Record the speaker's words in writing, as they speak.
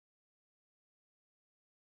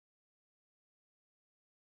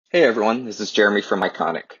Hey everyone, this is Jeremy from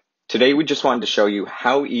Iconic. Today we just wanted to show you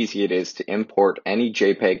how easy it is to import any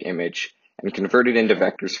JPEG image and convert it into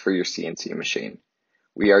vectors for your CNC machine.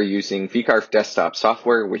 We are using VCarve Desktop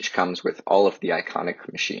software, which comes with all of the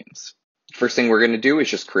Iconic machines. First thing we're going to do is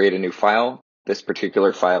just create a new file. This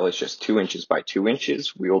particular file is just 2 inches by 2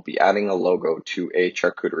 inches. We will be adding a logo to a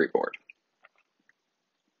charcuterie board.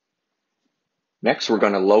 Next, we're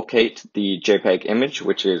going to locate the JPEG image,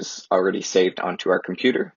 which is already saved onto our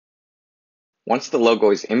computer. Once the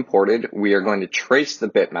logo is imported, we are going to trace the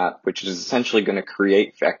bitmap, which is essentially going to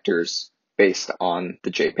create vectors based on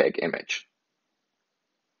the JPEG image.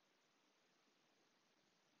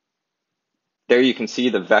 There you can see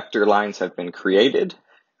the vector lines have been created.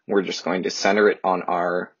 We're just going to center it on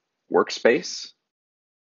our workspace.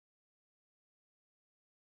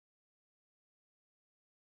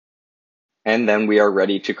 And then we are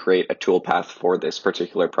ready to create a toolpath for this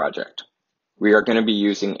particular project. We are going to be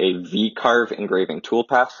using a VCarve engraving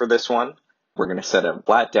toolpath for this one. We're going to set a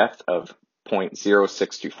flat depth of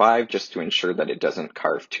 0.0625 just to ensure that it doesn't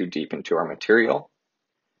carve too deep into our material.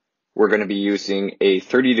 We're going to be using a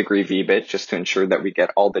 30-degree V-bit just to ensure that we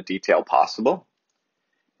get all the detail possible.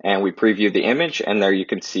 And we preview the image, and there you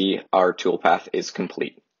can see our toolpath is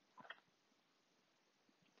complete.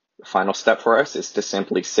 The final step for us is to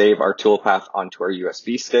simply save our toolpath onto our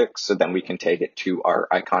USB stick so then we can take it to our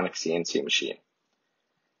Iconic CNC machine.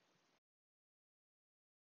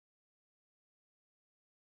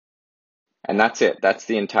 And that's it. That's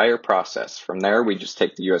the entire process. From there, we just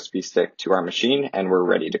take the USB stick to our machine and we're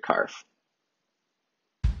ready to carve.